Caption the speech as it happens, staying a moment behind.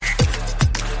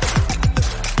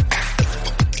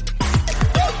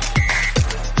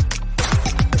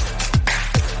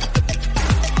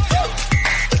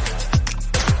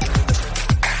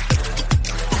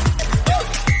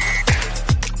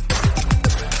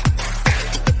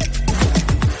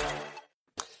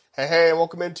Hey,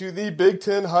 welcome into the Big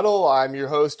Ten Huddle. I'm your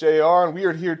host, JR, and we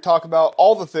are here to talk about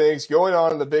all the things going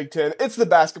on in the Big Ten. It's the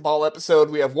basketball episode.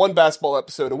 We have one basketball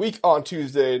episode a week on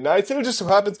Tuesday nights, and it just so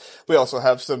happens we also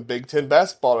have some Big Ten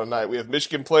basketball tonight. We have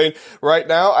Michigan playing right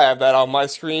now. I have that on my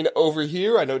screen over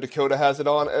here. I know Dakota has it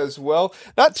on as well.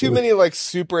 Not too many,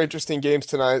 super interesting games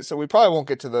tonight, so we probably won't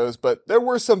get to those, but there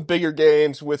were some bigger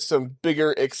games with some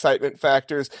bigger excitement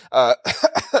factors.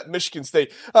 Michigan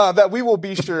State, that we will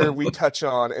be sure we touch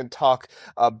on and talk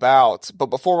about. But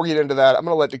before we get into that, I'm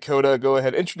going to let Dakota go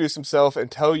ahead, introduce himself, and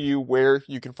tell you where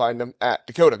you can find him at.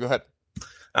 Dakota, go ahead.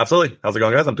 Absolutely. How's it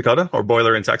going, guys? I'm Dakota, or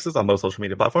Boiler in Texas, on most social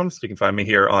media platforms. You can find me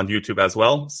here on YouTube as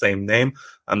well. Same name.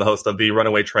 I'm the host of the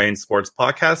Runaway Train Sports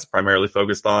Podcast, primarily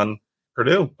focused on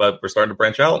Purdue, but we're starting to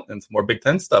branch out and some more Big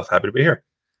Ten stuff. Happy to be here.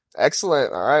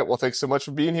 Excellent. All right. Well, thanks so much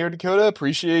for being here, Dakota.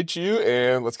 Appreciate you.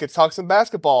 And let's get to talk some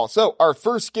basketball. So our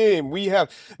first game, we have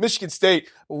Michigan State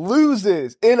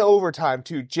loses in overtime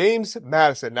to James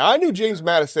Madison. Now, I knew James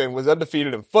Madison was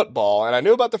undefeated in football, and I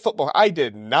knew about the football. I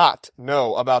did not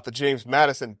know about the James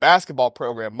Madison basketball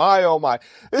program. My, oh my.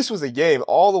 This was a game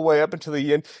all the way up until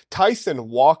the end. Tyson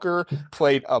Walker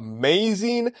played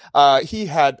amazing. He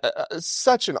had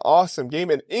such an awesome game,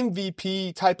 an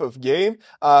MVP type of game.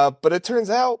 But it turns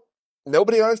out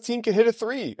nobody on his team could hit a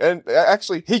three. And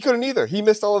actually, he couldn't either. He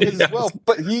missed all of his as well.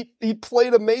 But he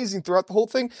played amazing throughout the whole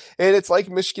thing. And it's like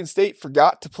Michigan State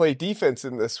forgot to play defense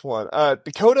in this one.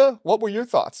 Dakota, what were your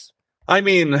thoughts? I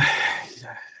mean,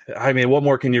 what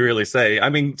more can you really say? I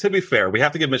mean, to be fair, we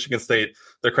have to give Michigan State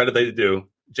their credit they do.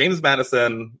 James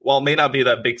Madison, while it may not be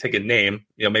that big ticket name,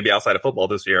 maybe outside of football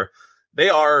this year,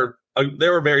 they're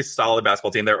a very solid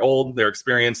basketball team. They're old, they're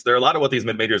experienced. They're a lot of what these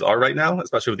mid-majors are right now,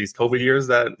 especially with these COVID years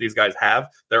that these guys have.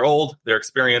 They're old, they're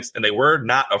experienced, and they were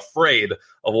not afraid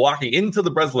of walking into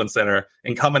the Breslin Center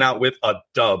and coming out with a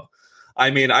dub.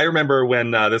 I mean, I remember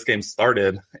when this game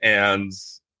started, and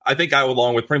I think I,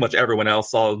 along with pretty much everyone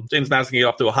else, saw James Madison get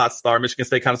off to a hot start, Michigan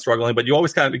State kind of struggling, but you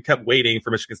always kind of kept waiting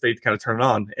for Michigan State to kind of turn it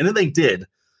on. And then they did.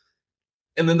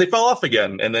 And then they fell off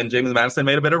again. And then James Madison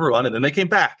made a bit of a run. And then they came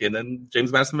back. And then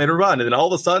James Madison made a run. And then all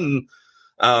of a sudden,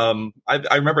 I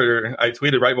remember I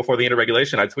tweeted right before the end of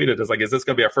regulation. I tweeted, is this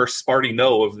going to be our first Sparty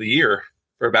no of the year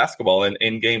for basketball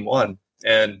in game one?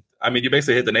 And I mean, you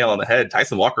basically hit the nail on the head.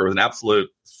 Tyson Walker was an absolute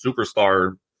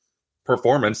superstar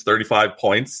performance, 35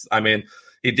 points. I mean,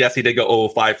 he did go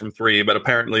 0-5 from three, but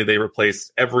apparently they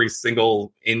replaced every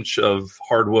single inch of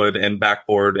hardwood and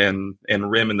backboard and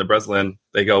rim in the Breslin.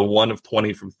 They go 1 of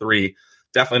 20 from three.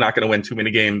 Definitely not going to win too many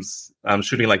games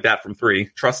shooting like that from three.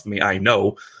 Trust me, I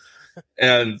know.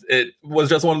 And it was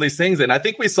just one of these things. And I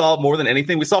think we saw more than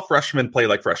anything, we saw freshmen play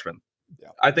like freshmen. Yeah.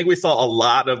 I think we saw a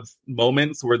lot of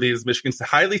moments where these Michigan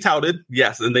highly touted,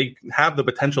 yes, and they have the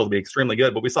potential to be extremely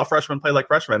good, but we saw freshmen play like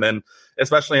freshmen. And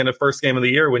especially in the first game of the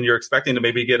year when you're expecting to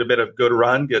maybe get a bit of good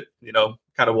run,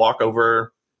 kind of walk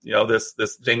over,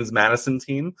 this James Madison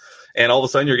team. And all of a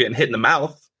sudden you're getting hit in the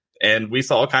mouth. And we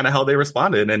saw kind of how they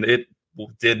responded, and it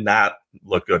did not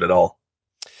look good at all.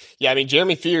 Yeah, I mean,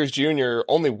 Jeremy Fears Jr.,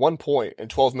 only 1 point in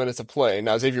 12 minutes of play.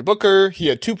 Now, Xavier Booker, he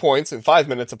had 2 points in 5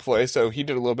 minutes of play, so he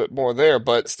did a little bit more there,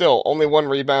 but still, only 1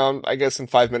 rebound. I guess in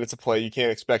 5 minutes of play, you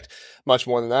can't expect much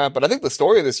more than that. But I think the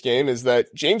story of this game is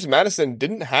that James Madison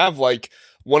didn't have,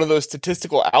 one of those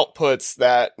statistical outputs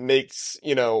that makes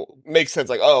sense.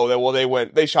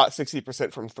 They shot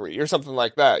 60% from three or something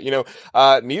like that.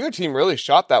 Neither team really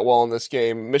shot that well in this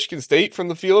game. Michigan State from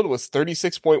the field was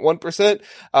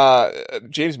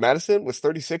 36.1%. James Madison was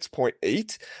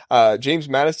 36.8. James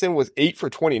Madison was 8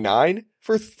 for 29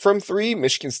 from three.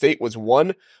 Michigan State was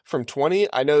 1 from 20.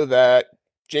 I know that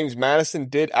James Madison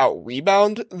did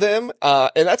out-rebound them.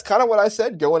 And that's kind of what I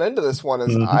said going into this one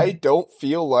is I don't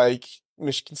feel like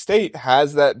Michigan State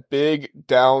has that big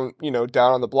down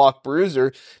on the block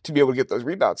bruiser to be able to get those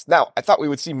rebounds. Now, I thought we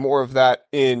would see more of that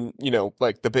in,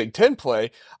 the Big Ten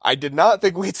play. I did not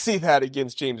think we'd see that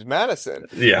against James Madison.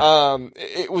 Yeah.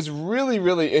 It was really,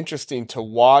 really interesting to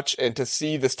watch and to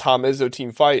see this Tom Izzo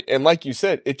team fight. And like you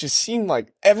said, it just seemed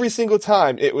like every single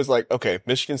time it was like, okay,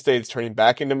 Michigan State is turning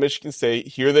back into Michigan State.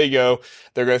 Here they go.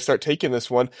 They're going to start taking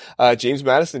this one. James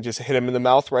Madison just hit him in the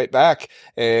mouth right back.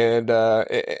 And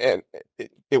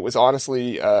it was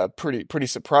honestly pretty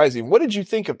surprising. What did you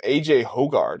think of AJ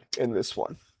Hoggard in this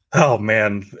one? Oh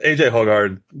man, AJ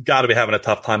Hoggard got to be having a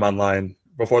tough time online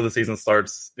before the season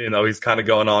starts. He's kind of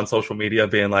going on social media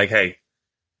being like, "Hey,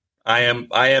 I am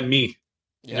me.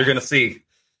 Yeah. You're gonna see."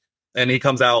 And he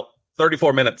comes out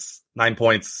 34 minutes, 9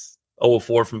 points, 0 of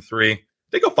 4 from three.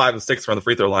 They go 5 of 6 from the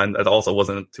free throw line. That also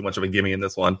wasn't too much of a gimme in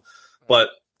this one, but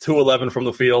 2 11 from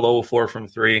the field, 0 of 4 from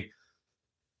three.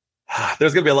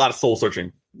 There's going to be a lot of soul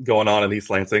searching going on in East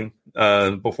Lansing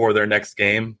before their next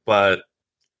game. But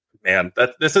man,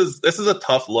 this is a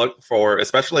tough look for,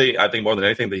 especially I think more than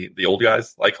anything, the old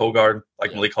guys like Hogard,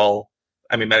 like Malik Hall.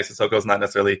 I mean, Matty Sissoko is not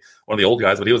necessarily one of the old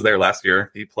guys, but he was there last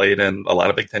year. He played in a lot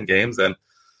of Big Ten games, and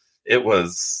it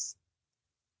was,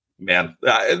 man,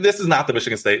 this is not the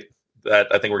Michigan State that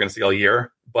I think we're going to see all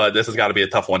year, but this has got to be a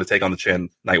tough one to take on the chin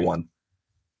night one.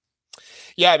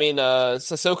 Yeah, I mean,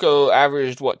 Sissoko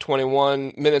averaged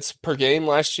 21 minutes per game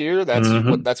last year.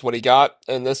 That's what he got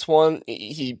in this one.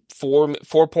 He 4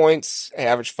 points, he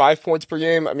averaged 5 points per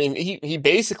game. I mean, he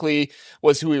basically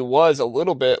was who he was a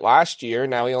little bit last year.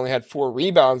 Now he only had 4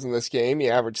 rebounds in this game. He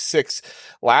averaged 6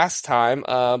 last time.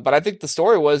 But I think the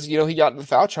story was, he got into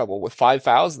foul trouble with 5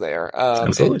 fouls there.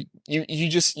 Absolutely.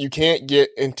 You can't get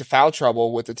into foul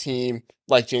trouble with a team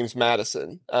like James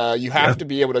Madison. You have to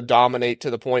be able to dominate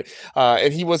to the point.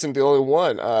 And he wasn't the only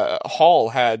one. Hall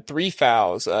had 3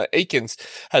 fouls. Akins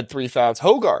had 3 fouls.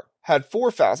 Hogarth had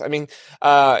 4 fouls. I mean,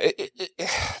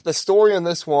 the story on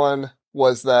this one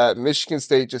was that Michigan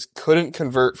State just couldn't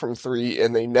convert from 3,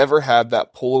 and they never had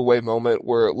that pull away moment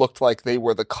where it looked like they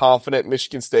were the confident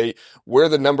Michigan State. We're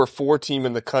the number 4 team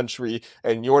in the country,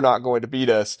 and you're not going to beat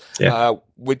us.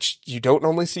 Which you don't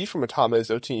normally see from a Tom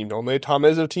Izzo team. Normally a Tom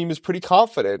Izzo team is pretty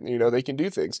confident. They can do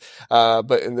things.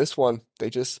 But in this one, they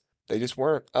just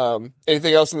weren't.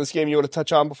 Anything else in this game you want to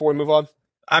touch on before we move on?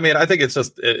 I mean, I think it's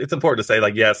important to say,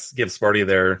 yes, give Sparty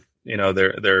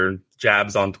their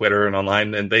jabs on Twitter and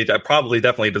online, and they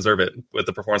definitely deserve it with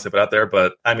the performance they put out there.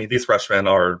 But I mean, these freshmen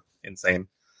are insane.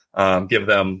 Give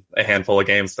them a handful of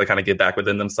games to kind of get back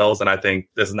within themselves, and I think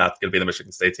this is not going to be the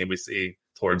Michigan State team we see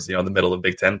towards the middle of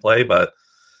Big Ten play, but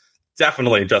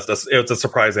definitely it's a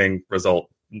surprising result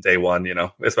day one.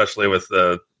 Especially with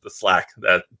the slack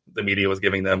that the media was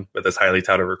giving them with this highly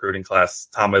touted recruiting class,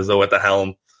 Tom Izzo at the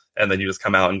helm, and then you just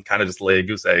come out and kind of just lay a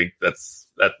goose egg. That's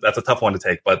a tough one to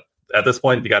take, but at this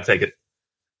point, you got to take it.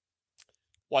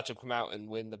 Watch them come out and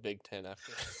win the Big Ten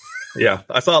after. Yeah,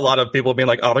 I saw a lot of people being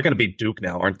like, "Oh, they're going to beat Duke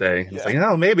now, aren't they?" It's like,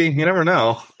 "No, maybe. You never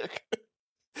know."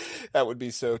 That would be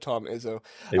so Tom Izzo.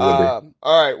 It would be.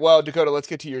 All right, well, Dakota, let's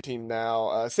get to your team now.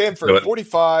 Samford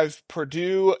 45,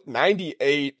 Purdue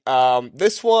 98.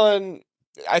 This one,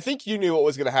 I think you knew what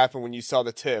was going to happen when you saw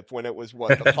the tip when it was the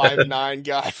 5'9"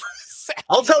 guy.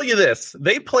 I'll tell you this: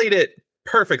 they played it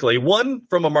perfectly. One,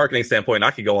 from a marketing standpoint, I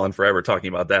could go on forever talking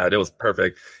about that. It was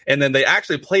perfect. And then they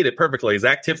actually played it perfectly.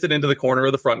 Zach tips it into the corner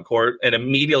of the front court and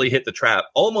immediately hit the trap,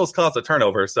 almost caused a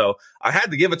turnover. So I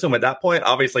had to give it to him at that point.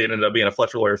 Obviously, it ended up being a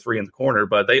Fletcher Lawyer 3 in the corner,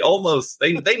 but they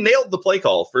nailed the play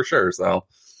call for sure. So.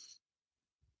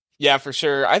 Yeah, for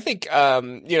sure. I think,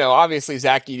 obviously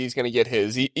Zach Edey's going to get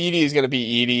his. Edey is going to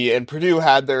be Edey, and Purdue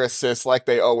had their assists like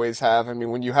they always have. I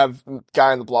mean, when you have a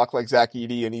guy on the block like Zach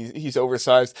Edey, and he's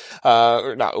oversized,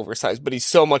 or not oversized, but he's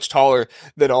so much taller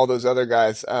than all those other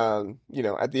guys. At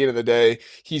the end of the day,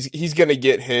 he's going to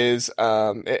get his,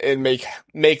 and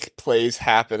make plays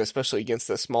happen, especially against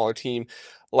a smaller team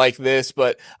like this.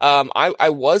 But I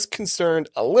was concerned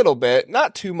a little bit,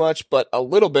 not too much, but a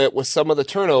little bit with some of the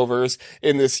turnovers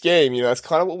in this game. That's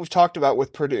kind of what we've talked about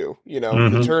with Purdue,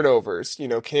 the turnovers.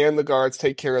 Can the guards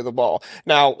take care of the ball?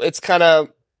 Now, it's kind of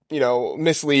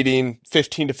misleading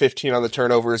 15-15 on the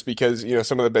turnovers because,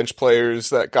 some of the bench players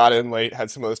that got in late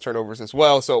had some of those turnovers as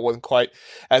well. So it wasn't quite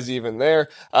as even there.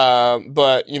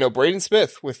 But Braden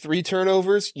Smith with 3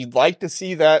 turnovers, you'd like to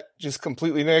see that just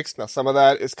completely nixed. Now, some of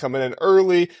that is coming in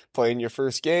early, playing your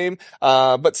first game.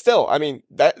 But still, I mean,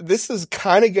 this is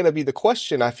kind of going to be the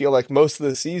question. I feel like most of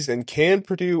the season, can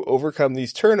Purdue overcome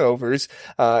these turnovers,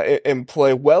 and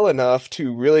play well enough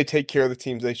to really take care of the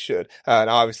teams they should? And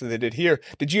obviously they did here.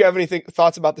 Did you have any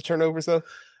thoughts about the turnovers though?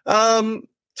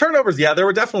 Turnovers, yeah, there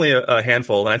were definitely a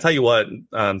handful. And I tell you what,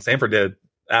 Samford did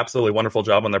absolutely wonderful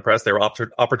job on their press. They were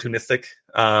opportunistic.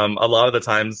 A lot of the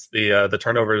times the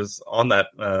turnovers on that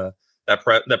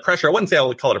pressure, I wouldn't say I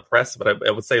would call it a press, but I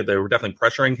would say they were definitely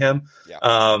pressuring him.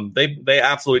 Yeah. They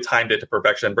absolutely timed it to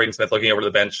perfection. Braden Smith looking over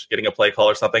the bench, getting a play call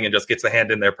or something, and just gets the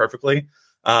hand in there perfectly.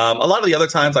 A lot of the other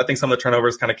times, I think some of the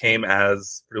turnovers kind of came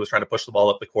as Purdue was trying to push the ball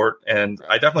up the court, and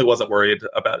I definitely wasn't worried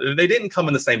about it. They didn't come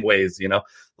in the same ways,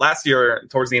 Last year,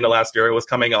 towards the end of last year, it was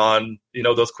coming on,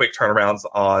 those quick turnarounds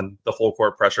on the full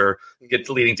court pressure,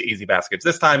 leading to easy baskets.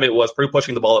 This time, it was Purdue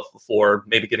pushing the ball up the floor,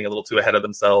 maybe getting a little too ahead of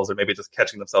themselves, or maybe just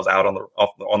catching themselves out on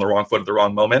the wrong foot at the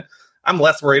wrong moment. I'm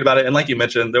less worried about it. And like you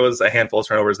mentioned, there was a handful of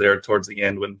turnovers there towards the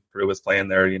end when Purdue was playing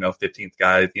their, 15th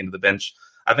guy at the end of the bench.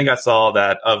 I think I saw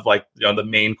that of the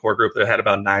main core group that had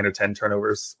about 9 or 10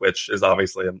 turnovers, which is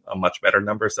obviously a much better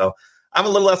number. So I'm a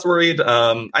little less worried.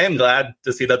 I am glad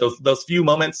to see that those few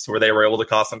moments where they were able to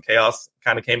cause some chaos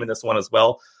kind of came in this one as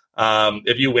well.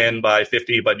 If you win by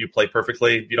 50, but you play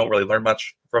perfectly, you don't really learn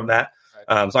much from that.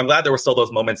 So I'm glad there were still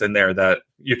those moments in there that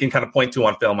you can kind of point to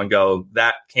on film and go,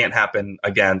 that can't happen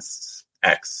against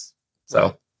X. So.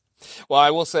 Right. Well, I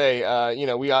will say,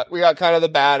 we got kind of the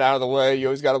bad out of the way. You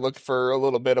always got to look for a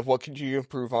little bit of what could you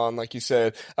improve on, like you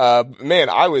said. Man,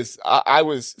 I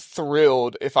was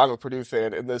thrilled, if I'm a Purdue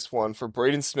fan, in this one for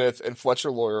Braden Smith and Fletcher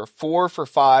Lawyer, 4 for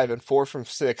 5 and 4 from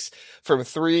 6 from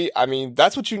 3. I mean,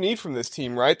 that's what you need from this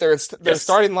team, right? Their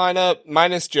starting lineup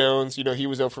minus Jones. He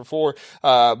was 0 for 4.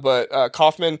 But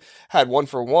Kaufman had 1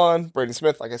 for 1. Braden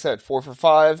Smith, like I said, 4 for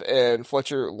 5, and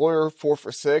Fletcher Lawyer 4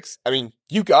 for 6. I mean,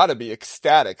 you got to be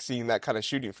ecstatic seeing that kind of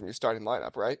shooting from your starting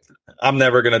lineup, right? I'm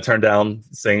never going to turn down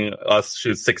seeing us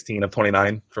shoot 16 of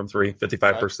 29 from 3,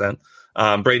 55%.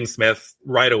 Right. Braden Smith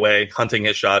right away hunting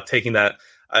his shot, taking that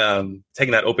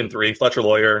open 3. Fletcher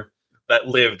Lawyer that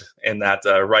lived in that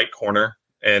right corner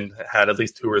and had at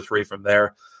least 2 or 3 from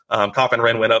there.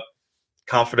 Kaufman went up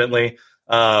confidently.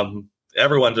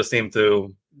 Everyone just seemed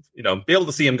to, be able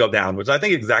to see him go down, which I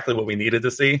think exactly what we needed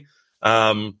to see.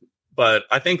 But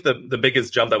I think the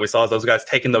biggest jump that we saw is those guys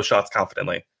taking those shots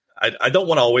confidently. I don't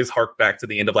want to always hark back to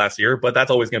the end of last year, but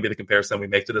that's always going to be the comparison we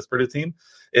make to this Purdue team,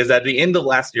 is at the end of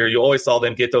last year, you always saw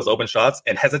them get those open shots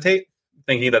and hesitate,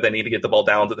 thinking that they need to get the ball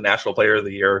down to the National Player of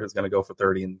the Year who's going to go for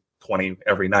 30 and 20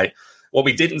 every night. What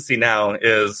we didn't see now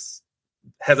is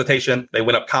hesitation. They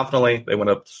went up confidently, they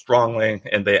went up strongly,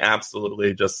 and they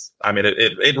absolutely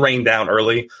it rained down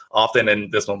early often,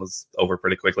 and this one was over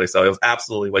pretty quickly. So it was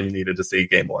absolutely what you needed to see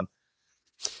game one.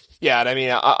 Yeah, and I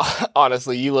mean,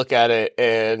 honestly, you look at it,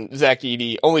 and Zach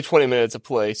Edey, only 20 minutes of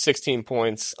play, 16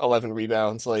 points, 11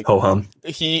 rebounds. Like, ho-hum.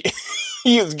 He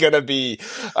is going to be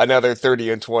another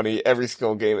 30 and 20 every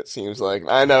single game, it seems like.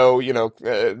 I know,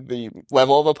 the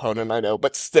level of opponent, I know,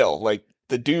 but still, like,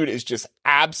 the dude is just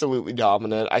absolutely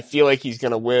dominant. I feel like he's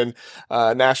going to win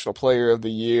National Player of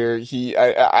the Year.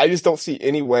 I just don't see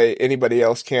any way anybody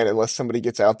else can unless somebody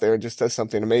gets out there and just does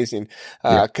something amazing.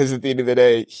 Because at the end of the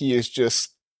day, he is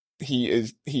just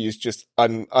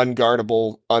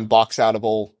unguardable,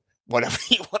 unbox-outable, whatever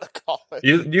you want to call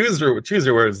it. Choose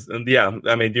your words. And yeah,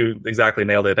 I mean, you exactly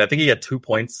nailed it. I think he had 2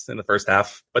 points in the first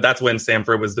half, but that's when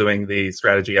Samford was doing the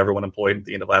strategy everyone employed at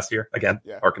the end of last year. Again,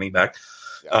 harkening back.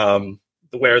 Yeah.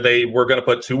 Where they were going to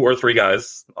put 2 or 3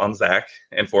 guys on Zach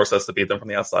and force us to beat them from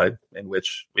the outside, in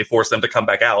which we forced them to come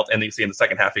back out. And you see in the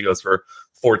second half, he goes for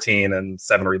 14 and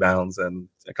 7 rebounds and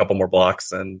a couple more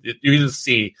blocks. And you can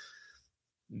see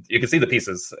the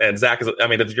pieces. And Zach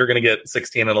if you're going to get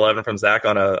 16 and 11 from Zach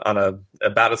on a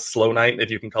about a slow night,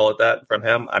 if you can call it that, from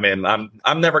him, I mean,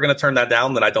 I'm never going to turn that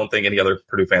down. And I don't think any other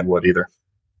Purdue fan would either.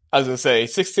 I was going to say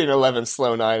 16-11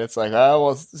 slow night. It's like, oh,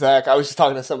 well, Zach, I was just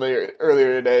talking to somebody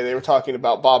earlier today. They were talking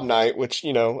about Bob Knight, which,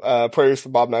 prayers for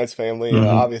Bob Knight's family. Mm-hmm.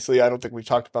 Obviously, I don't think we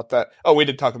talked about that. Oh, we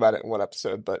did talk about it in one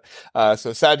episode, but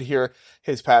so sad to hear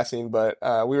his passing. But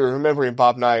we were remembering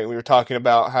Bob Knight. We were talking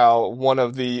about how one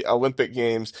of the Olympic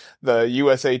Games, the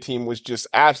USA team was just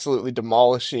absolutely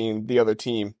demolishing the other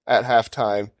team at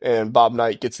halftime. And Bob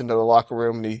Knight gets into the locker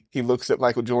room and he looks at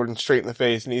Michael Jordan straight in the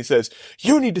face and he says,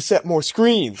 "You need to set more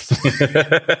screens."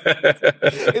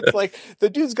 It's like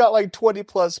the dude's got like 20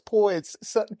 plus points,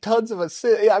 tons of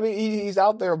assists. I mean, he's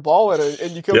out there balling,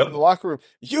 and you come to the locker room.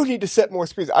 You need to set more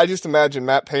screens. I just imagine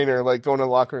Matt Painter like going to the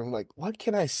locker room, like, what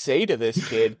can I say to this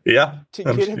kid? To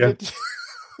get him to.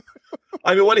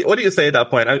 I mean, what do you say at that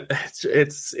point?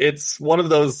 It's one of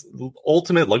those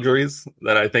ultimate luxuries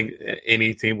that I think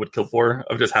any team would kill for,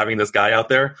 of just having this guy out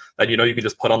there that you can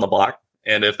just put on the block.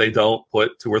 And if they don't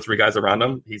put 2 or 3 guys around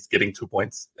him, he's getting 2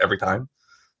 points every time.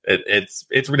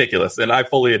 It's ridiculous. And I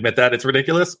fully admit that it's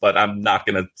ridiculous, but I'm not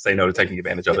going to say no to taking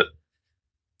advantage of it.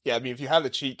 Yeah, I mean, if you have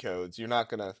the cheat codes, you're not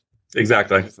going to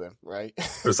use them, right?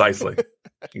 Precisely.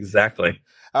 Exactly.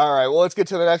 All right, well, let's get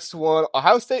to the next one.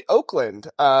 Ohio State, Oakland.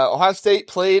 Ohio State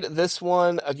played this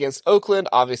one against Oakland.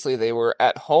 Obviously, they were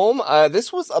at home.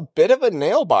 This was a bit of a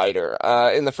nail-biter.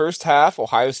 In the first half,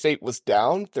 Ohio State was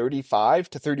down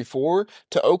 35-34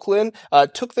 to Oakland.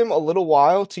 Took them a little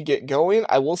while to get going.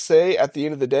 I will say, at the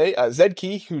end of the day, Zed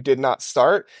Key, who did not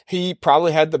start, he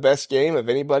probably had the best game of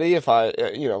anybody, if I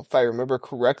remember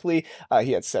correctly.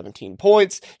 He had 17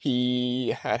 points.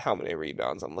 He had how many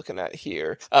rebounds? I'm looking at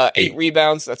here. 8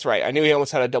 rebounds. That's right. I knew he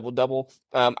almost had a double-double.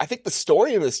 I think the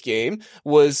story in this game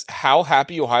was how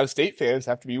happy Ohio State fans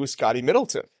have to be with Scotty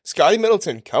Middleton. Scotty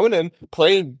Middleton coming in,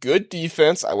 playing good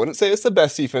defense. I wouldn't say it's the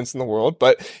best defense in the world,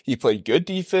 but he played good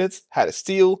defense, had a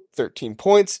steal, 13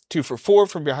 points, 2 for 4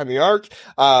 from behind the arc.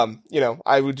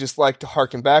 I would just like to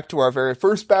harken back to our very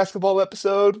first basketball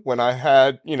episode when I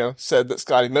had, said that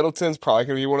Scotty Middleton's probably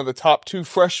going to be one of the top 2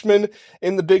 freshmen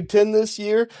in the Big Ten this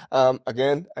year.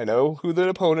 Again, I know who the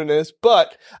opponent is,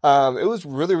 but it was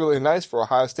really, really nice for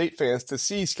Ohio State fans to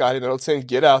see Scotty Middleton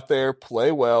get out there,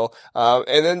 play well.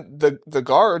 And then the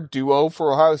guard duo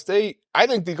for Ohio State, I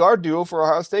think the guard duo for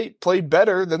Ohio State played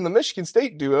better than the Michigan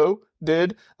State duo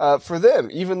did for them.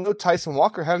 Even though Tyson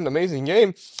Walker had an amazing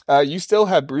game, you still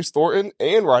had Bruce Thornton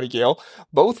and Roddy Gale,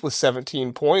 both with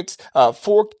 17 points,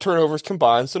 4 turnovers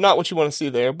combined. So not what you want to see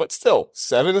there, but still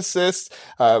 7 assists.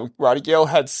 Roddy Gale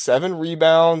had 7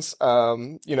 rebounds.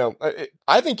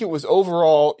 I think it was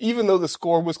overall, even though the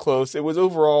score was close, it was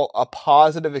overall a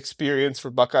positive experience for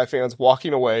Buckeye fans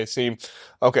walking away, seeing,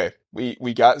 okay,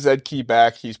 we got Zed Key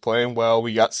back. He's playing well.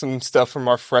 We got some stuff from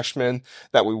our freshmen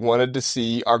that we wanted to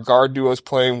see. Our guard duo's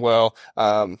playing well.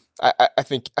 I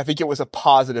think it was a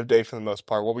positive day for the most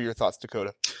part. What were your thoughts,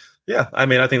 Dakota? Yeah, I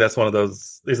mean, I think that's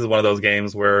this is one of those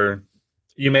games where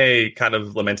you may kind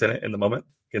of lament it in the moment,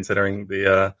 considering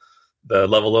the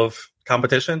level of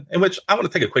competition, in which I want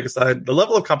to take a quick aside. The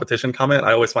level of competition comment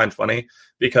I always find funny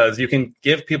because you can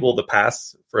give people the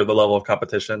pass for the level of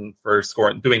competition for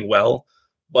scoring, doing well.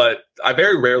 But I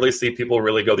very rarely see people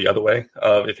really go the other way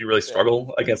if you really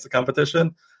struggle against the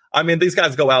competition. I mean, these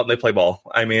guys go out and they play ball.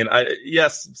 I mean,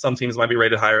 yes, some teams might be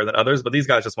rated higher than others, but these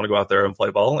guys just want to go out there and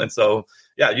play ball. And so,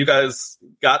 yeah, you guys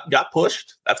got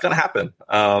pushed. That's going to happen.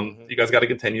 You guys got to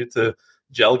continue to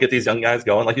gel, get these young guys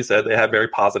going. Like you said, they had very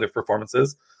positive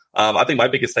performances. I think my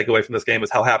biggest takeaway from this game is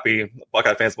how happy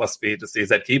Buckeye fans must be to see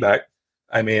Zed Key back.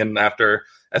 I mean,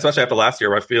 especially after last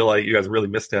year, I feel like you guys really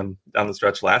missed him down the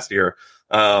stretch last year.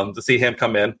 To see him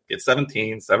come in, get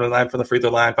 17, 7 of 9 from the free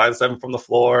throw line, 5 of 7 from the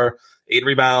floor, 8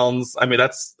 rebounds. I mean,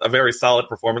 that's a very solid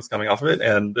performance coming off of it.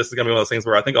 And this is going to be one of those things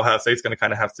where I think Ohio State's going to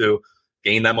kind of have to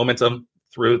gain that momentum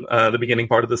through the beginning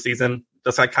part of the season.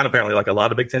 Just like kind of apparently like a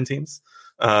lot of Big Ten teams,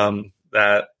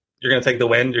 that you're going to take the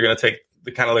win. You're going to take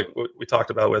the kind of like what we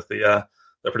talked about with the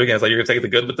Purdue games. Like you're going to take the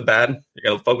good with the bad.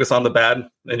 You're going to focus on the bad,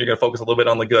 and you're going to focus a little bit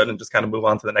on the good, and just kind of move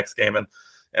on to the next game.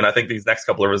 And I think these next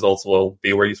couple of results will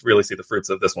be where you really see the fruits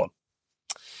of this one.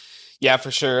 Yeah,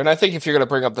 for sure. And I think if you're going to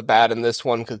bring up the bad in this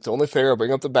one, because it's only fair, I'll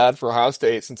bring up the bad for Ohio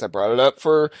State since I brought it up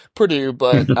for Purdue.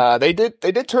 But they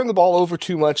did turn the ball over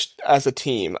too much as a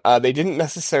team. They didn't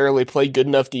necessarily play good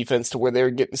enough defense to where they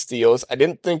were getting steals. I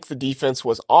didn't think the defense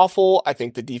was awful. I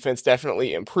think the defense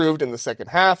definitely improved in the second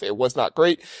half. It was not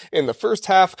great in the first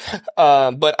half.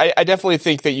 But I definitely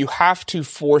think that you have to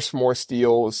force more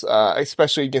steals,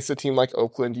 especially against a team like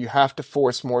Oakland. You have to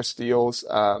force more steals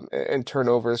and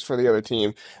turnovers for the other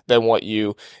team than what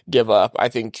you give up. I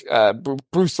think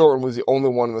Bruce Thornton was the only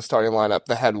one in the starting lineup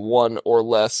that had 1 or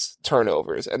less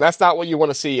turnovers. And that's not what you want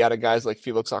to see out of guys like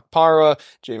Felix Okpara,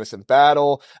 Jamison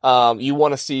Battle. You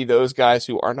want to see those guys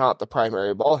who are not the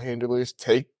primary ball handlers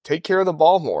take care of the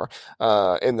ball more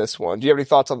in this one. Do you have any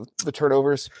thoughts on the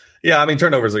turnovers? Yeah, I mean,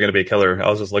 turnovers are going to be a killer. I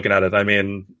was just looking at it. I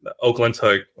mean, Oakland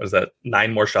took,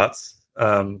 9 more shots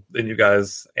than you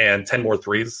guys, and 10 more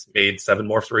threes, made 7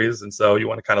 more threes. And so you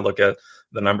want to kind of look at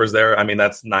the numbers there. I mean,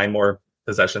 that's 9 more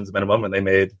possessions minimum, and they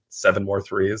made 7 more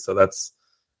threes. So that's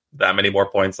that many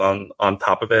more points on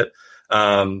top of it.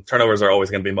 Turnovers are always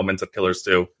going to be momentum killers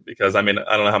too, because I mean,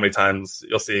 I don't know how many times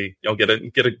you'll see, get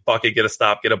a bucket, get a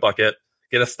stop, get a bucket,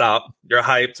 get a stop. You're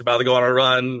hyped, about to go on a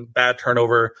run, bad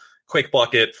turnover, quick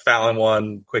bucket, fouling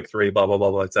one, quick 3, blah, blah,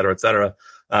 blah, blah, et cetera, et cetera.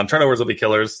 Turnovers will be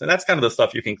killers, and that's kind of the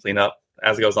stuff you can clean up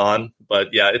as it goes on. But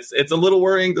yeah, it's a little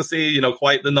worrying to see,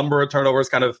 quite the number of turnovers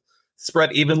kind of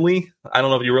spread evenly. I don't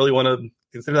know if you really want to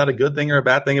consider that a good thing or a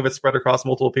bad thing if it's spread across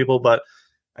multiple people, but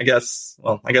I guess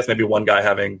maybe one guy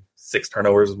having 6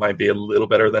 turnovers might be a little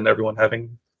better than everyone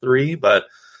having 3, but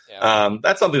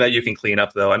that's something that you can clean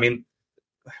up though. I mean,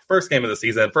 first game of the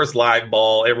season, first live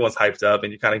ball, everyone's hyped up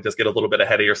and you kind of just get a little bit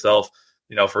ahead of yourself,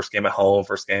 first game at home,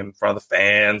 first game in front of the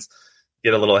fans,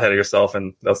 get a little ahead of yourself,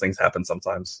 and those things happen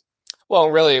sometimes. Well,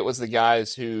 really, it was the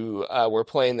guys who were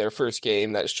playing their first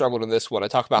game that struggled in this one. I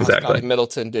talk about how Scotty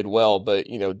Middleton did well, but,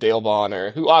 Dale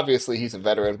Bonner, who obviously he's a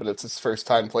veteran, but it's his first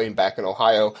time playing back in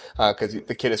Ohio because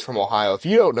the kid is from Ohio. If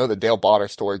you don't know the Dale Bonner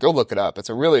story, go look it up. It's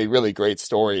a really, really great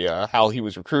story, how he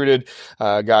was recruited,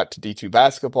 got to D2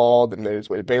 basketball, then made his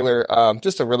way to Baylor.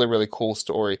 Just a really, really cool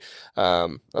story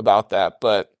about that.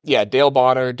 But, yeah, Dale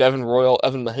Bonner, Devin Royal,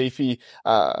 Evan Mahaffey,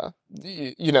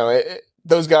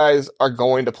 those guys are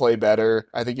going to play better.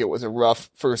 I think it was a rough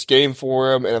first game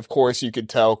for him, and of course you could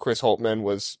tell Chris Holtmann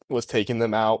was taking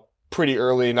them out pretty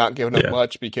early, not giving them Yeah.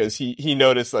 much because he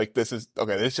noticed like this is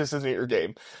okay, this just isn't your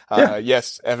game. Yeah.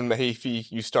 Yes, Evan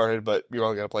Mahaffey, you started, but you're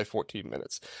only going to play 14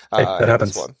 minutes Hey, that in this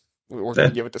happens. one. We're going Yeah.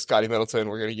 to give it to Scotty Middleton.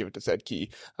 We're going to give it to Zed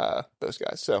Key, those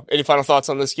guys. So, any final thoughts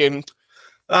on this game?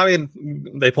 I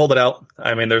mean, they pulled it out.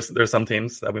 I mean, there's some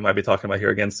teams that we might be talking about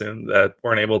here again soon that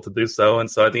weren't able to do so. And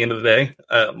so at the end of the day,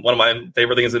 one of my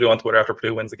favorite things to do on Twitter after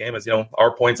Purdue wins the game is,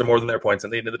 our points are more than their points.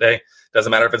 At the end of the day,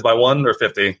 doesn't matter if it's by 1 or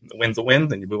 50. A win's a win,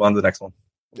 then you move on to the next one.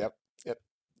 Yep.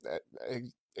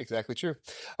 Exactly true.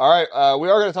 All right, we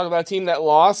are going to talk about a team that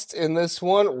lost in this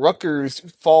one. Rutgers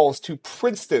falls to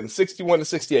Princeton,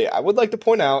 61-68. I would like to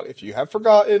point out, if you have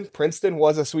forgotten, Princeton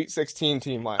was a Sweet 16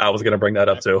 team last I was going to bring that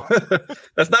up too.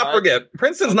 Let's not forget,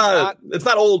 Princeton's it's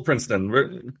not old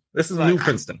Princeton. This is new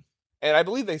Princeton. And I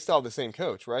believe they still have the same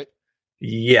coach, right?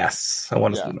 Yes, I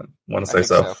want to say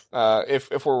so.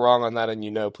 If we're wrong on that,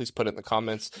 and please put it in the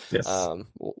comments. Yes.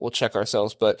 We'll check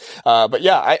ourselves, but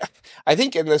yeah, I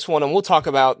think in this one, and we'll talk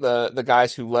about the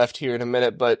guys who left here in a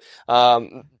minute, but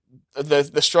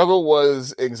the struggle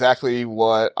was exactly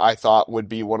what I thought would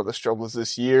be one of the struggles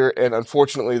this year, and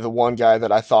unfortunately, the one guy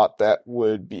that I thought that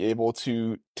would be able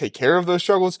to take care of those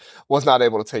struggles was not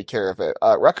able to take care of it.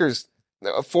 Rutgers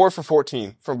 4 for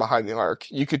 14 from behind the arc.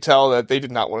 You could tell that they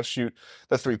did not want to shoot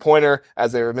the 3-pointer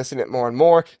as they were missing it more and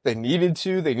more. They needed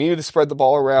to spread the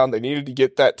ball around. They needed to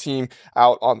get that team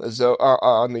out on the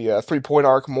 3-point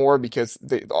arc more because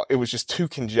it was just too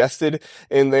congested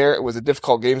in there. It was a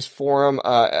difficult game for him.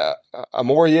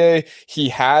 Amourier, he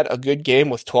had a good game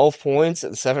with 12 points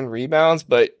and 7 rebounds,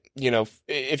 but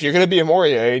if you're going to be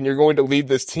Amourier and you're going to lead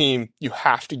this team, you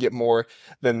have to get more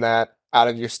than that out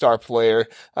of your star player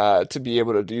to be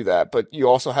able to do that. But you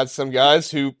also had some guys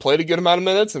who played a good amount of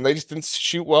minutes and they just didn't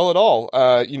shoot well at all.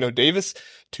 Davis,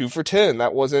 2 for 10.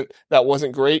 That wasn't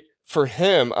great for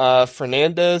him.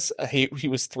 Fernandez, he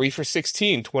was 3 for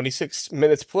 16, 26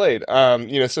 minutes played.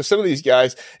 So some of these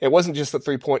guys, it wasn't just the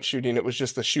 3-point shooting, it was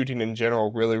just the shooting in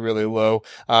general really, really low.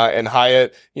 And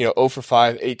Hyatt, 0 for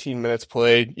 5, 18 minutes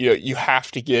played. You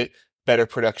have to get better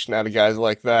production out of guys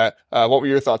like that. What were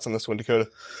your thoughts on this one, Dakota?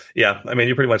 Yeah, I mean,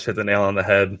 you pretty much hit the nail on the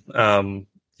head.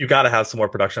 You got to have some more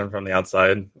production from the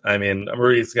outside. I mean,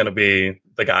 Murray's going to be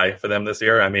the guy for them this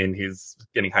year. I mean, he's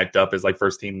getting hyped up as like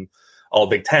first team All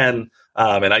Big Ten.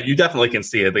 And you definitely can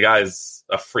see it. The guy's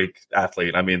a freak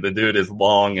athlete. I mean, the dude is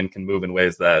long and can move in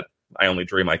ways that I only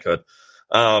dream I could.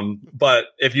 But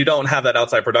if you don't have that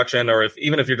outside production, or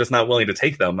even if you're just not willing to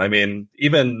take them, I mean,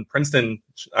 even Princeton,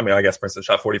 I guess Princeton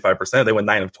shot 45%. They went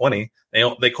 9 of 20.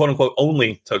 They quote unquote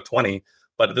only took 20,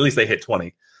 but at least they hit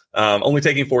 20. Only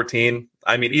taking 14.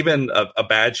 I mean, even a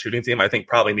bad shooting team, I think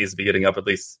probably needs to be getting up at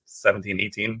least 17,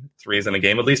 18 threes in a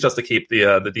game, at least just to keep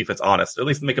the defense honest, or at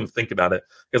least make them think about it.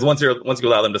 Because once you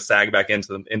allow them to sag back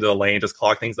into the lane, just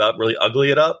clog things up, really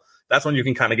ugly it up, that's when you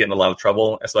can kind of get in a lot of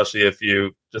trouble, especially if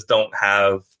you just don't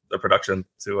have the production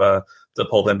to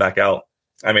pull them back out.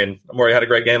 I mean, Murray had a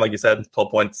great game, like you said,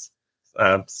 12 points,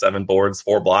 7 boards,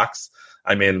 4 blocks.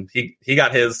 I mean, he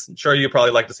got his. Sure, you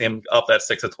probably like to see him up that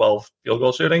 6 of 12 field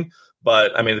goal shooting,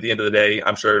 but I mean, at the end of the day,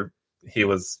 I'm sure he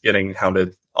was getting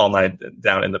hounded all night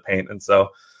down in the paint, and so.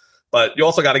 But you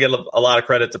also got to give a lot of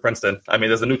credit to Princeton. I mean,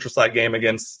 there's a neutral site game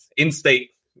against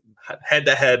in-state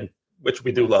head-to-head, which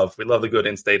we do love. We love the good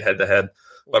in-state head-to-head.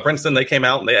 But Princeton, they came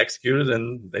out and they executed,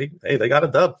 and they got a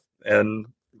dub. And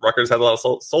Rutgers had a lot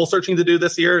of soul searching to do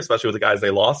this year, especially with the guys they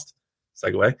lost.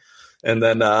 Segue. And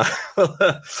then,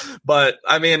 but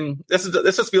I mean, this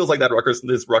just feels like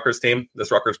this Rutgers team,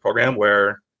 this Rutgers program,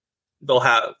 where they'll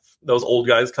have those old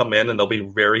guys come in and they'll be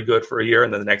very good for a year,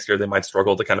 and then the next year they might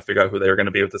struggle to kind of figure out who they're going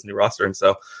to be with this new roster. And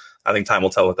so, I think time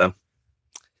will tell with them.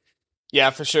 Yeah,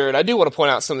 for sure. And I do want to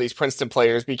point out some of these Princeton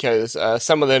players because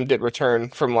some of them did return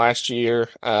from last year.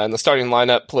 And the starting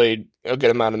lineup played a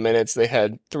good amount of minutes. They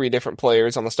had 3 different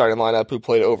players on the starting lineup who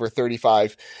played over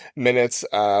 35 minutes.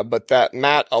 But that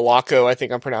Matt Alaco, I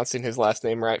think I'm pronouncing his last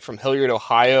name right, from Hilliard,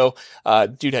 Ohio,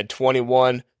 dude had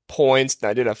 21 points. And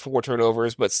I did have 4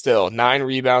 turnovers, but still 9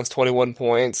 rebounds, 21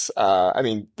 points. I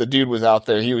mean, the dude was out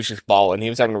there. He was just balling. He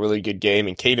was having a really good game.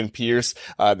 And Caden Pierce,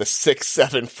 the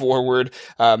 6'7" forward,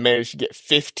 managed to get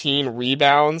 15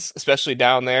 rebounds, especially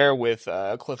down there with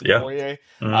Cliff Poirier.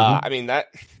 Mm-hmm. I mean,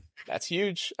 that's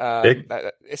huge.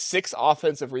 That is 6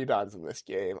 offensive rebounds in this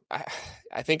game.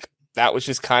 I think that was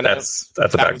just kind of that's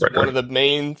a backbreaker. one of the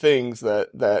main things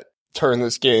that turned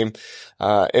this game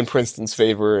in Princeton's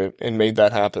favor and made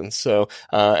that happen. So,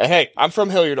 and hey, I'm from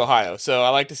Hilliard, Ohio, so I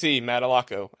like to see Matt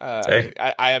Alaco. Hey.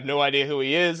 I have no idea who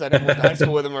he is. I never went to high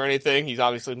school with him or anything. He's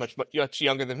obviously much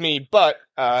younger than me, but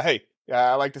hey,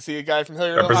 I like to see a guy from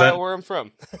Hilliard, Represent. Ohio, where I'm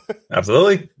from.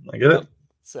 Absolutely. I get it.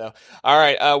 So, all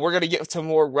right, we're going to get to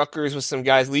more Rutgers with some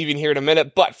guys leaving here in a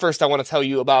minute. But first, I want to tell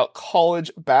you about college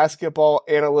basketball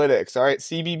analytics. All right,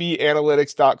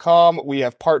 cbbanalytics.com. We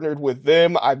have partnered with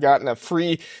them. I've gotten a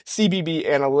free CBB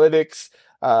Analytics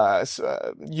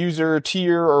user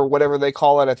tier or whatever they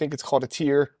call it. I think it's called a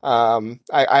tier. I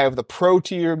have the pro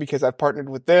tier because I've partnered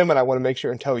with them, and I want to make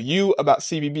sure and tell you about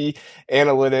CBB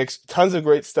Analytics. Tons of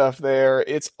great stuff there.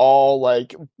 It's all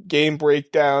like game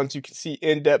breakdowns. You can see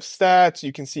in-depth stats.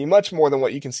 You can see much more than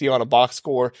what you can see on a box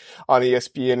score on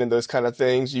ESPN and those kind of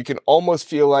things. You can almost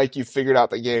feel like you figured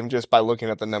out the game just by looking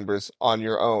at the numbers on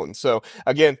your own. So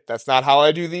again, that's not how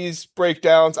I do these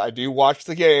breakdowns. I do watch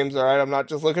the games. All right. I'm not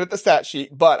just looking at the stat sheet.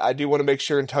 But I do want to make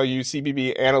sure and tell you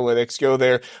CBB Analytics, go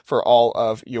there for all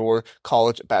of your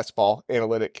college basketball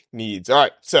analytic needs. All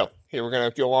right, so here we're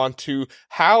going to go on to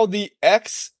how the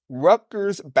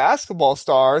Rutgers basketball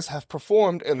stars have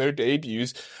performed in their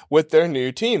debuts with their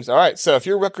new teams. All right, so if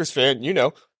you're a Rutgers fan, you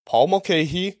know Paul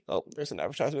Mulcahy. Oh, there's an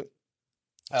advertisement.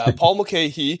 Paul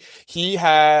Mulcahy, he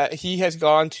has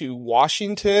gone to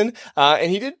Washington, and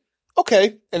he did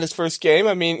okay in his first game.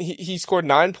 I mean, he scored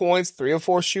 9 points, 3 of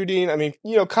 4 shooting. I mean,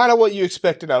 you know, kind of what you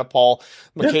expected out of Paul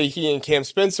Mulcahy and Cam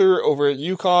Spencer over at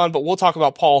UConn. But we'll talk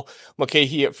about Paul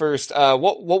Mulcahy at first.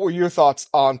 What were your thoughts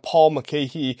on Paul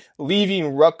Mulcahy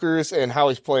leaving Rutgers and how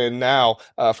he's playing now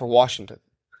for Washington?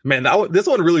 Man, this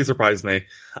one really surprised me.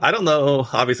 I don't know.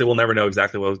 Obviously, we'll never know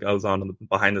exactly what goes on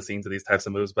behind the scenes of these types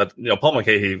of moves. But, you know, Paul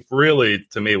Mulcahy really,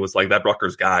 to me, was like that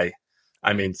Rutgers guy.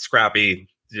 I mean, scrappy,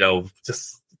 you know,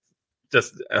 just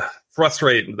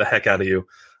frustrate the heck out of you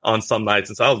on some nights.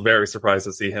 And so I was very surprised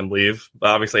to see him leave. But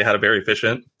obviously had a very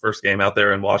efficient first game out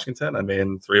there in Washington. I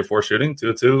mean, 3 of 4 shooting, 2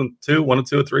 of 2, 1 of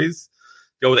 2 of 3s.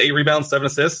 Go with 8 rebounds, 7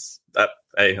 assists.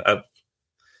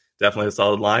 Definitely a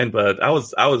solid line. But I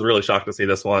was really shocked to see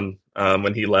this one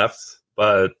when he left.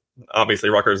 But obviously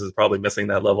Rutgers is probably missing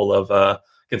that level of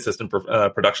consistent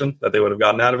production that they would have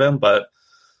gotten out of him. But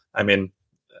I mean,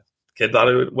 kid thought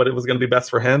it was going to be best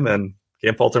for him, and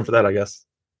can't fault him for that, I guess.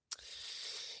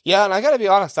 Yeah, and I got to be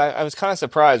honest, I was kind of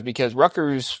surprised because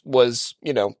Rutgers was,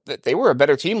 you know, they were a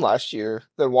better team last year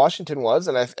than Washington was.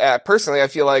 And I personally, I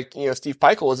feel like, you know, Steve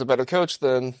Peichel was a better coach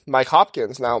than Mike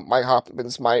Hopkins. Now, Mike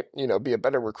Hopkins might, you know, be a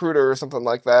better recruiter or something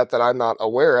like that I'm not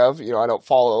aware of. You know, I don't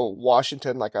follow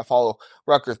Washington like I follow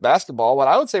Rutgers basketball, but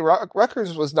I would say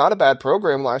Rutgers was not a bad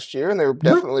program last year, and they were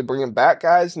definitely bringing back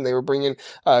guys, and they were bringing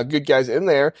good guys in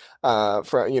there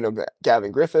for, you know,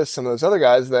 Gavin Griffiths, some of those other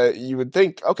guys that you would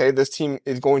think, okay, this team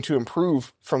is going to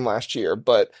improve from last year.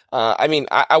 But I mean,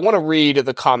 I want to read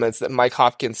the comments that Mike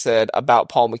Hopkins said about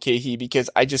Paul Mulcahy, because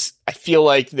I feel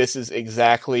like this is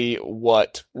exactly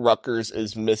what Rutgers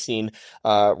is missing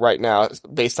right now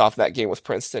based off that game with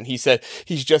Princeton. He said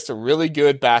he's just a really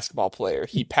good basketball player.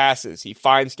 He passes, he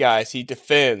finds guys, he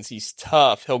defends, he's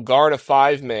tough, he'll guard a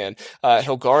 5-man,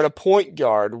 he'll guard a point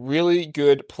guard, really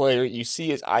good player. You see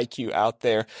his IQ out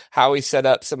there, how he set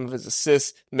up some of his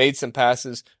assists, made some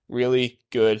passes, really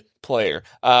good player.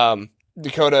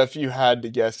 Dakota, if you had to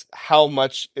guess, how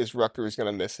much is Rutgers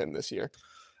going to miss him this year?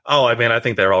 Oh, I mean, I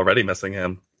think they're already missing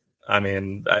him. I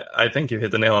mean, I think you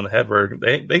hit the nail on the head where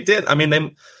they did. I mean,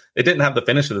 they didn't have the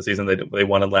finish of the season they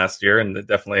wanted last year, and they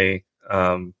definitely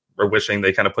were wishing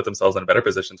they kind of put themselves in a better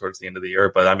position towards the end of the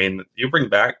year. But I mean, you bring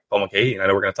back Paul Mulcahy, and I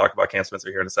know we're going to talk about Cam Spencer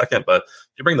here in a second, but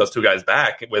you bring those two guys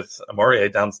back with Amore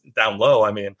down low.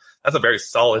 I mean, that's a very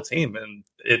solid team, and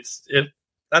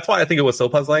that's why I think it was so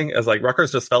puzzling, as like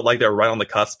Rutgers just felt like they were right on the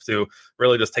cusp to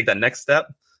really just take that next step.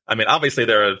 I mean, obviously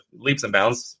there are leaps and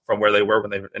bounds from where they were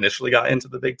when they initially got into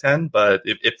the Big Ten, but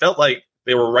it felt like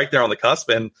they were right there on the cusp.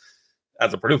 And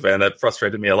as a Purdue fan, that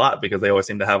frustrated me a lot because they always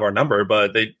seem to have our number,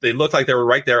 but they looked like they were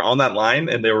right there on that line,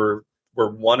 and they were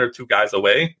 1 or 2 guys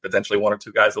away, potentially 1 or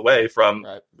 2 guys away from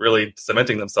really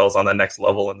cementing themselves on that next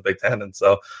level in the Big Ten. And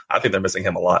so I think they're missing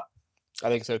him a lot. I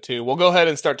think so too. We'll go ahead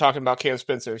and start talking about Cam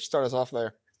Spencer. Start us off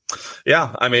there.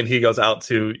 Yeah, I mean, he goes out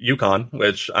to UConn,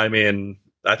 which, I mean,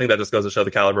 I think that just goes to show the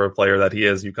caliber of player that he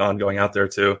is. UConn going out there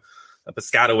to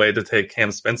Piscataway to take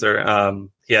Cam Spencer.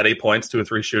 He had 8 points, 2 of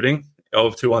 3 shooting, 0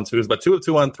 of 2 on 2s, but 2 of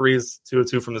 2 on 3s, 2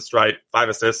 of 2 from the stripe, 5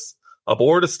 assists, a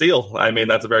board, a steal. I mean,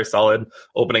 that's a very solid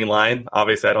opening line.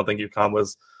 Obviously, I don't think UConn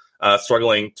was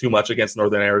struggling too much against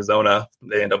Northern Arizona.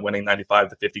 They end up winning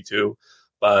 95-52,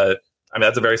 but I mean,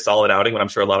 that's a very solid outing, but I'm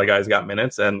sure a lot of guys got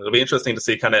minutes, and it'll be interesting to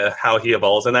see kind of how he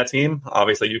evolves in that team.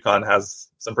 Obviously, UConn has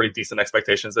some pretty decent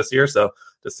expectations this year, so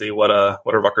to see what a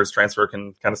Rutgers transfer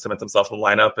can kind of cement himself in the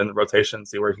lineup and rotation,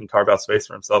 see where he can carve out space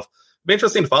for himself. It'll be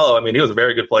interesting to follow. I mean, he was a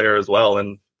very good player as well,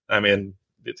 and I mean,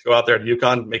 to go out there to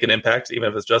UConn, make an impact, even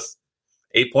if it's just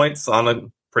 8 points on a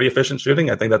pretty efficient shooting,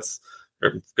 I think that's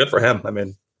good for him. I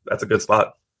mean, that's a good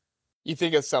spot. You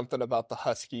think it's something about the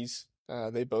Huskies?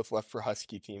 They both left for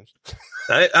Husky teams.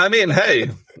 I mean, hey,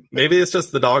 maybe it's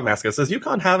just the dog mascot. Does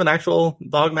UConn have an actual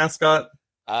dog mascot?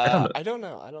 I don't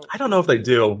know. I don't know if they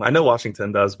do. I know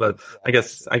Washington does, but yeah,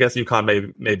 I guess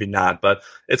UConn maybe not. But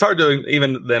it's hard to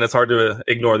it's hard to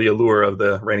ignore the allure of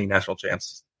the reigning national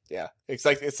champs. Yeah, it's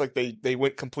like they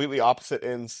went completely opposite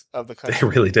ends of the country. They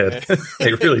really did.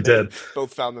 They really did.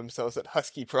 Both found themselves at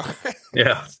Husky programs.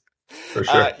 Yeah. For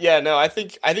sure. I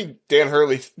think Dan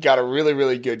Hurley got a really,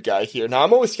 really good guy here. Now,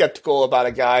 I'm always skeptical about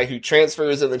a guy who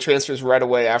transfers and then transfers right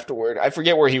away afterward. I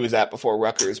forget where he was at before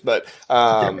Rutgers, but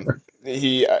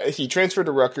he transferred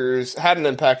to Rutgers, had an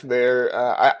impact there.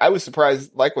 I was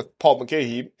surprised, like with Paul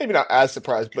McKay, maybe not as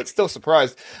surprised, but still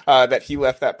surprised that he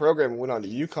left that program and went on to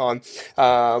UConn.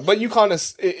 But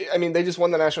UConn they just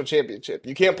won the national championship.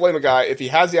 You can't blame a guy if he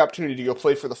has the opportunity to go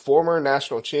play for the former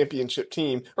national championship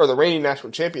team or the reigning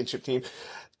national championship team.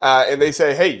 And they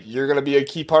say, hey, you're going to be a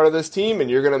key part of this team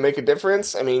and you're going to make a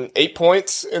difference. I mean, 8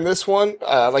 points in this one.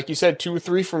 Like you said, 2 or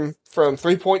 3 from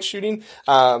 3-point shooting.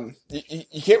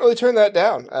 You can't really turn that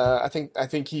down. I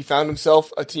think he found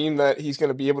himself a team that he's going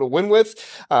to be able to win with.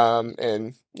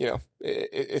 And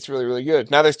it's really, really good.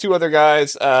 Now there's 2 other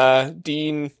guys,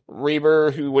 Dean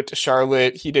Reber, who went to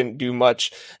Charlotte. He didn't do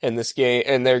much in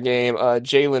their game.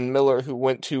 Jalen Miller, who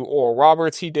went to Oral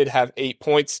Roberts. He did have 8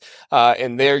 points,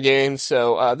 in their game.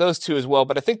 So, those 2 as well.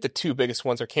 But I think the 2 biggest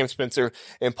ones are Cam Spencer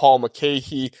and Paul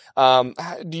McKay.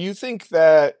 Do you think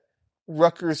that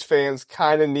Rutgers fans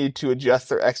kind of need to adjust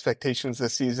their expectations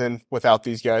this season without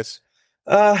these guys?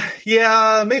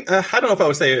 Yeah, maybe, I don't know if I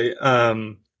would say,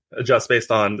 adjust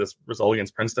based on this result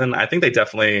against Princeton. I think they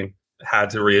definitely had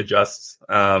to readjust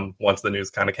once the news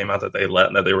kind of came out that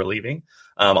they were leaving.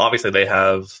 Obviously, they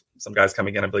have some guys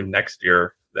coming in, I believe, next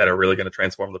year that are really going to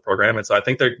transform the program. And so I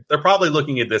think they're probably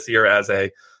looking at this year as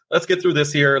let's get through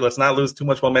this year. Let's not lose too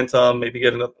much momentum. Maybe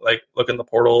look in the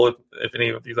portal if any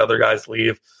of these other guys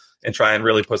leave and try and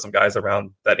really put some guys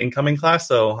around that incoming class.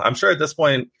 So I'm sure at this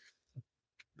point,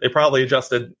 they probably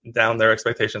adjusted down their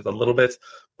expectations a little bit,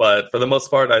 but for the most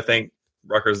part, I think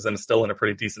Rutgers is still in a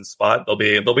pretty decent spot. They'll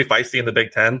be feisty in the Big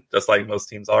Ten, just like most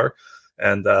teams are,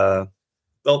 and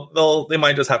they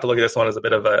might just have to look at this one as a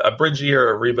bit of a bridge year,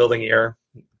 a rebuilding year,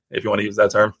 if you want to use that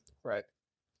term. Right.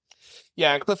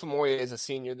 Yeah, and Cliff Amoye is a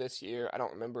senior this year. I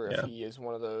don't remember if he is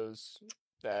one of those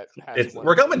that has.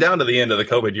 We're coming down to the end of the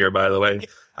COVID year, by the way.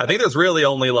 I think there's really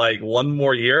only one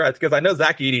more year, because I know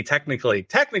Zach Edey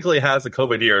technically has a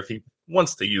COVID year if he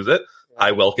wants to use it.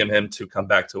 I welcome him to come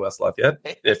back to West Lafayette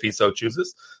if he so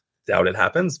chooses. Doubt it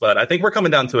happens, but I think we're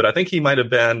coming down to it. I think he might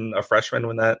have been a freshman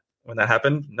when that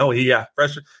happened. No,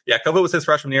 freshman. Yeah, COVID was his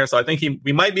freshman year, so I think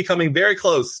we might be coming very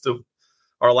close to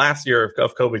our last year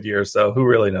of COVID year, so who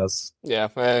really knows? Yeah,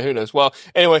 who knows? Well,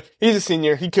 anyway, he's a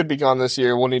senior. He could be gone this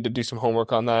year. We'll need to do some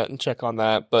homework on that and check on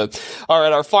that. But, all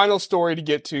right, our final story to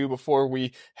get to before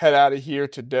we head out of here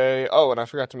today. Oh, and I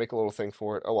forgot to make a little thing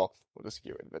for it. Oh, well. We'll just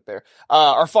get rid of it there.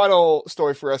 Our final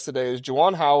story for us today is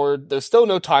Juwan Howard. There's still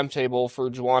no timetable for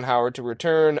Juwan Howard to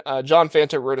return. John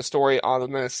Fanta wrote a story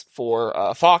on this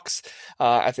for Fox.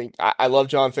 I love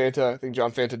John Fanta. I think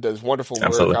John Fanta does wonderful work.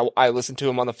 Absolutely. I listen to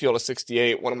him on the Field of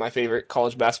 68, one of my favorite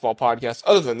college basketball podcasts,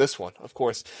 other than this one, of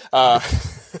course.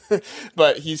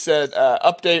 But he said,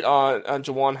 update on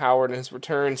Juwan Howard and his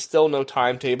return. Still no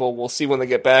timetable. We'll see when they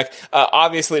get back.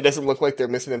 Obviously, it doesn't look like they're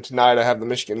missing him tonight. I have the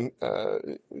Michigan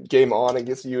game on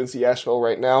against UNC Asheville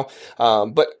right now.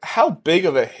 But how big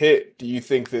of a hit do you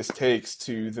think this takes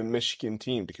to the Michigan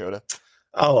team, Dakota?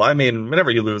 Oh, I mean, whenever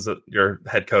you lose your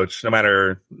head coach, no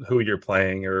matter who you're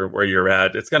playing or where you're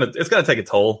at, it's gonna take a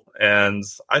toll. And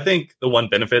I think the one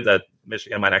benefit that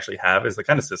Michigan might actually have is the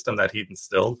kind of system that he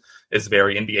instilled is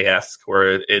very NBA-esque,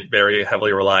 where it very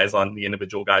heavily relies on the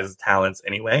individual guys' talents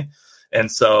anyway. And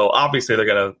so obviously they're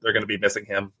gonna be missing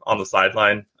him on the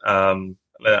sideline.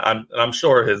 I'm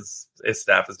sure his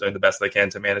staff is doing the best they can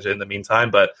to manage it in the meantime.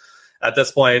 But at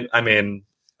this point, I mean,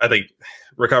 I think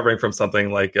recovering from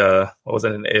something like an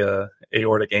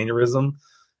aortic aneurysm,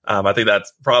 I think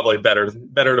that's probably better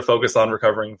to focus on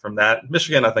recovering from that.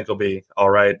 Michigan, I think, will be all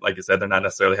right. Like you said, they're not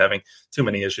necessarily having too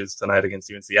many issues tonight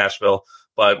against UNC Asheville.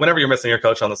 But whenever you're missing your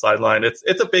coach on the sideline, it's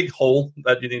a big hole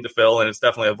that you need to fill, and it's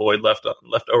definitely a void left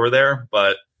over there.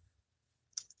 But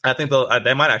I think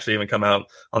they might actually even come out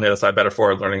on the other side better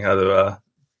for it, learning how to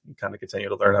kind of continue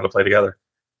to learn how to play together.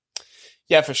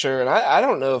 Yeah, for sure. And I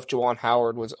don't know if Juwan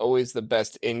Howard was always the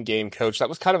best in-game coach. That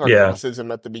was kind of our Yeah,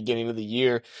 criticism at the beginning of the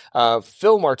year.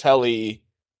 Phil Martelli,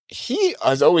 he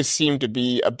has always seemed to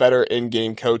be a better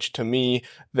in-game coach to me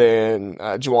than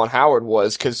Juwan Howard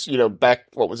was. Because, back,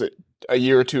 what was it, a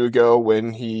year or two ago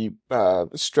when he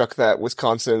struck that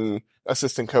Wisconsin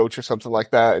assistant coach or something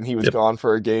like that, and he was yep. gone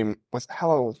for a game. How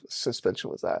long suspension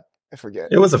was that? I forget.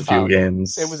 It was a few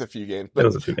games. It was a few games, It but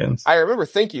was a few games. I remember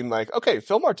thinking like, okay,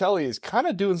 Phil Martelli is kind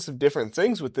of doing some different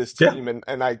things with this Yeah, team,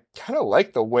 and I kind of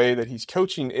like the way that he's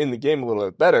coaching in the game a little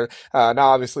bit better. Now,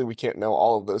 obviously, we can't know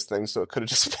all of those things, so it could have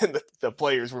just been that the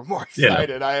players were more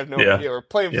excited. I have no idea, or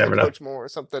playing for the coach more or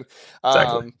something.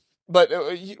 Exactly. But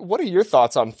what are your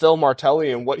thoughts on Phil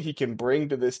Martelli and what he can bring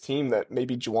to this team that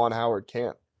maybe Juwan Howard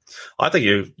can't? Well, I think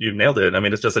you nailed it. I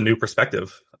mean, it's just a new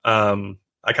perspective.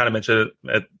 I kind of mentioned it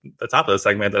at the top of the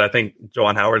segment that I think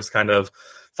Juwan Howard's kind of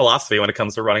philosophy when it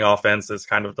comes to running offense is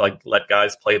kind of like let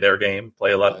guys play their game,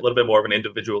 play a little bit more of an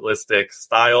individualistic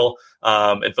style.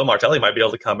 And Phil Martelli might be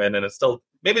able to come in and it's still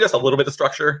maybe just a little bit of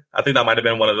structure. I think that might have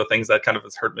been one of the things that kind of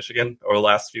has hurt Michigan over the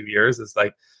last few years is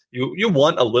like you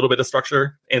want a little bit of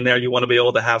structure in there. You want to be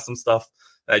able to have some stuff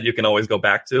that you can always go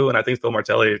back to. And I think Phil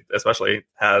Martelli especially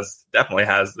definitely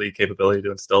has the capability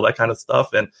to instill that kind of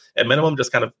stuff. And at minimum,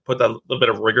 just kind of put that little bit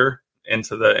of rigor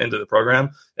into the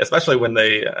program, especially when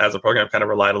they, as a program, kind of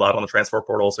relied a lot on the transfer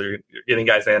portal. So you're getting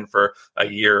guys in for a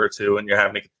year or two and you're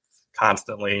having to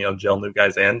constantly, gel new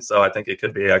guys in. So I think it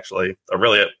could be actually a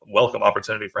really welcome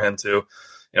opportunity for him to,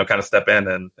 kind of step in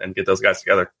and get those guys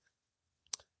together.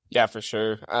 Yeah, for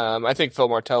sure. I think Phil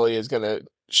Martelli is going to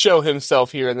show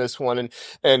himself here in this one,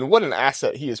 and what an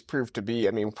asset he has proved to be.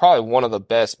 I mean, probably one of the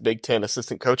best Big Ten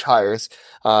assistant coach hires,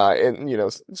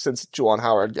 since Juwan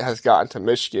Howard has gotten to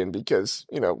Michigan, because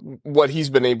what he's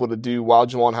been able to do while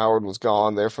Juwan Howard was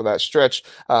gone there for that stretch.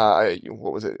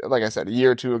 What was it? Like I said, a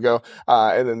year or two ago,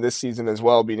 and then this season as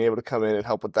well, being able to come in and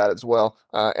help with that as well.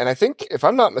 And I think, if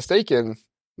I'm not mistaken,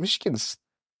 Michigan's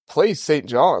plays St.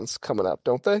 John's coming up,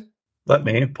 don't they? Let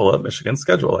me pull up Michigan's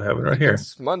schedule. I have it right here.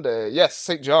 It's Monday. Yes,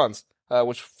 St. John's,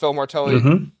 which Phil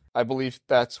Martelli, I believe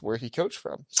that's where he coached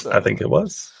from. So, I think it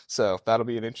was. So that'll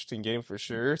be an interesting game for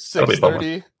sure.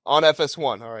 6:30 on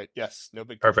FS1. All right. Yes. No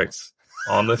Big Ten. Perfect.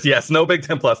 On this. Yes. No Big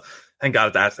Ten Plus. Thank God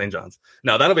it's at St. John's.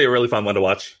 No, that'll be a really fun one to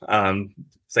watch.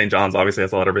 St. John's obviously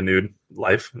has a lot of renewed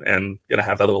life and going to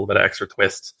have that little bit of extra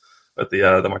twist with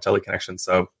the Martelli connection.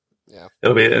 So yeah,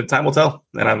 it'll be, time will tell.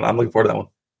 And I'm looking forward to that one.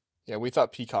 Yeah, we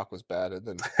thought Peacock was bad, and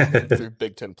then threw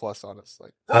Big Ten Plus on us.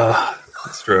 Like,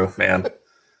 it's true, man.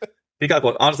 Peacock's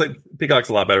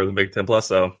a lot better than Big Ten Plus.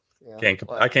 So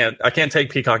I can't take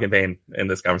Peacock in vain in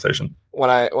this conversation. When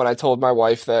I told my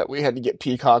wife that we had to get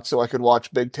Peacock so I could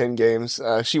watch Big Ten games,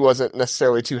 she wasn't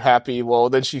necessarily too happy. Well,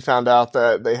 then she found out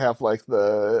that they have like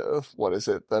the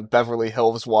Beverly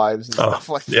Hills Wives and stuff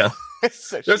like that. Yeah,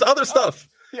 so there's other stuff.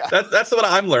 Yeah, that's what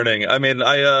I'm learning. I mean,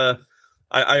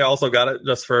 I also got it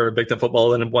just for Big Ten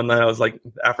football, and one night I was like,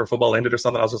 after football ended or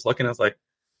something, I was just looking, I was like,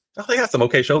 oh, they got some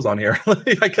okay shows on here.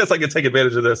 I guess I could take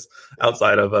advantage of this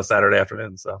outside of a Saturday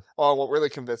afternoon. So, what really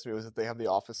convinced me was that they have The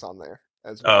Office on there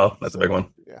as well. Oh, that's a big one.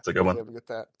 Yeah, it's a good one. Able to get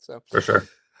that. So for sure.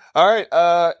 All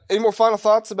right. Any more final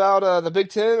thoughts about the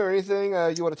Big Ten or anything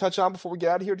you want to touch on before we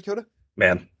get out of here, Dakota?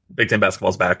 Man, Big Ten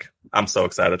basketball's back. I'm so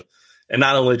excited, and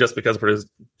not only just because Purdue's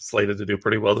slated to do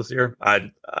pretty well this year.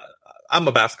 I'm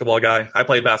a basketball guy. I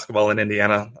played basketball in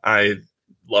Indiana. I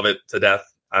love it to death.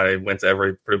 I went to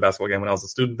every Purdue basketball game when I was a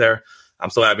student there. I'm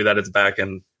so happy that it's back,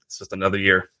 and it's just another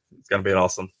year. It's going to be an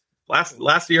awesome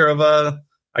last year of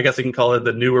I guess you can call it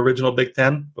the new original Big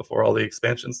Ten before all the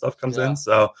expansion stuff comes in.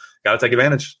 So got to take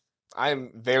advantage.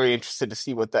 I'm very interested to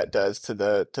see what that does to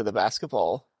the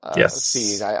basketball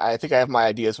scene. Yes. I think I have my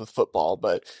ideas with football,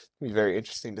 but it'll be very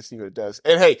interesting to see what it does.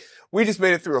 And hey, we just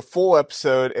made it through a full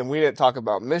episode, and we didn't talk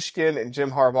about Michigan and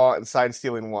Jim Harbaugh and sign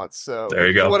stealing once. So there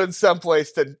you go. You wanted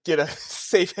someplace to get a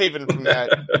safe haven from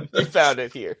that. You found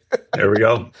it here. There we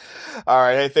go. All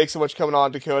right. Hey, thanks so much for coming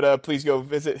on, Dakota. Please go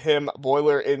visit him,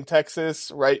 Boiler in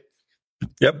Texas, right?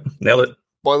 Yep. Nailed it.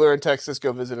 Boiler in Texas.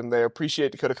 Go visit him there.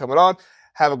 Appreciate Dakota coming on.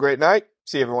 Have a great night.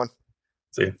 See you, everyone.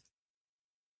 See you.